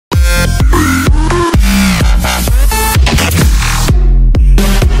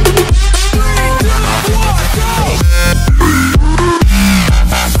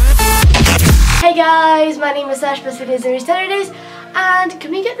can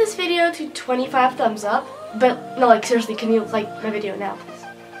we get this video to 25 thumbs up? But no, like seriously, can you like my video now, please?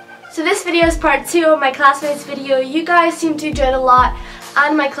 So this video is part 2 of my classmates video. You guys seem to enjoy it a lot,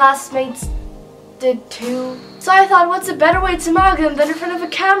 and my classmates did too. So I thought, what's a better way to mug them than in front of a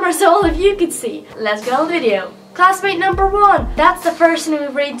camera so all of you could see? Let's go on the video. Classmate number 1. That's the person who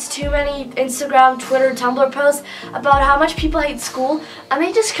reads too many Instagram, Twitter, Tumblr posts about how much people hate school, and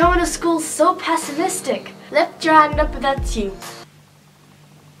they just come into school so pessimistic. Lift your hand up if that's you.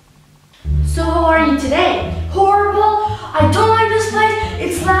 So how are you today? Horrible. I don't like this place.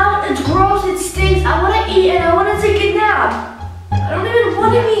 It's loud, it's gross, it stinks. I want to eat and I want to take a nap. I don't even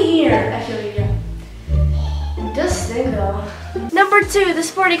want to be here. I feel you, yeah. It does stink though. Number 2, the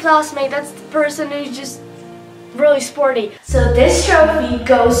sporty classmate. That's the person who's just really sporty. So this trophy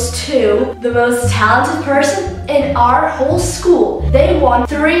goes to the most talented person in our whole school. They won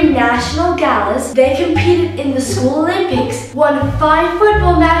 3 national galas, they competed in the school Olympics, won 5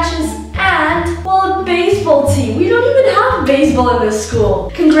 football matches, and well, a baseball team. We don't even have baseball in this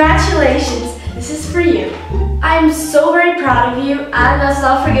school. Congratulations, this is for you. I'm so very proud of you, and let's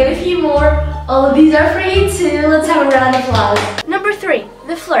not forget a few more. All of these are for you too. Let's have a round of applause. Number 3,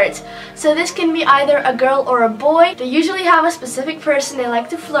 the flirt. So this can be either a girl or a boy. They usually have a specific person they like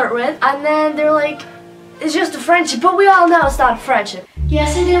to flirt with, and then they're like, it's just a friendship, but we all know it's not a friendship.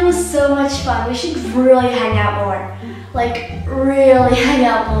 Yesterday was so much fun. We should really hang out more. Like, really hang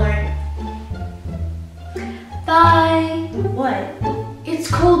out more. Bye. What? It's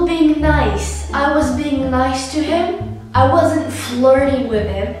called being nice. I was being nice to him. I wasn't flirting with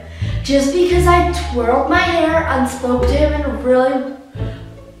him. Just because I twirled my hair and spoke to him in a really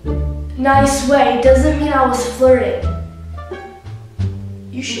nice way doesn't mean I was flirting.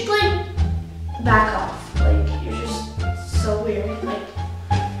 You should like back off. Like, you're just so weird. Like.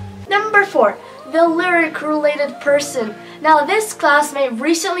 Number 4, the lyric related person. Now this classmate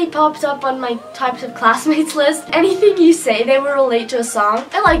recently popped up on my types of classmates list. Anything you say they will relate to a song.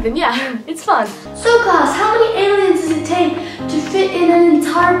 I like them, yeah, it's fun. So class, how many aliens does it take to fit in an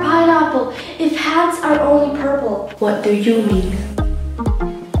entire pineapple if hats are only purple? What do you mean?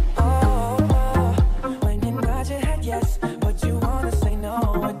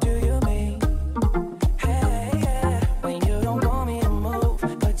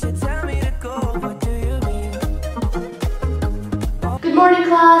 Good morning,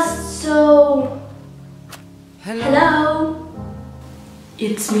 class. So, hello.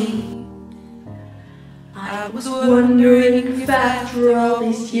 It's me. I was wondering if after all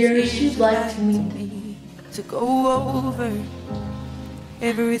these years you'd like to meet me to go over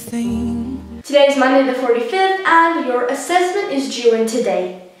everything. Today is Monday the 45th, and your assessment is due in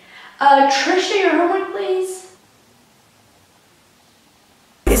today. Trisha, your homework, please.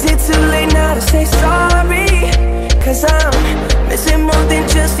 Is it too late now to say sorry? 'Cause I'm missing more than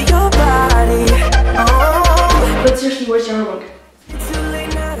just your body. Oh. But seriously, where's your homework? It's too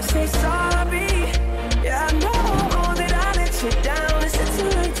late now to say sorry. Yeah, I know that I let you down. Is it too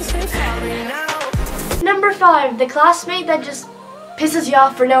late to say sorry now? Number 5, the classmate that just pisses you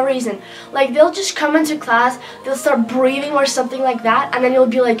off for no reason. Like, they'll just come into class, they'll start breathing or something like that, and then you'll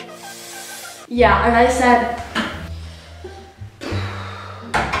be like, yeah, and I said,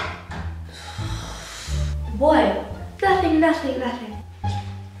 what?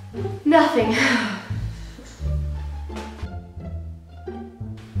 Nothing.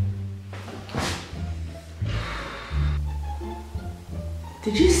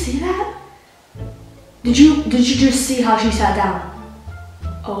 Did you see that? Did you just see how she sat down?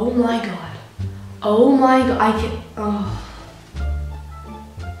 Oh my god. Oh my god. I can. Oh.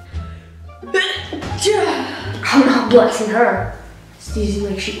 I'm not blessing her. It's easy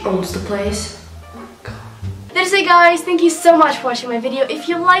like she owns the place. That's it, guys. Thank you so much for watching my video. If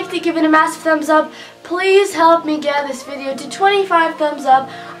you liked it, give it a massive thumbs up. Please help me get this video to 25 thumbs up.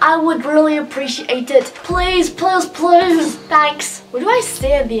 I would really appreciate it. Please. Thanks. What do I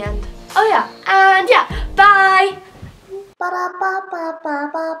say at the end? Oh yeah. And yeah. Bye.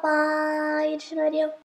 Bye. You just video.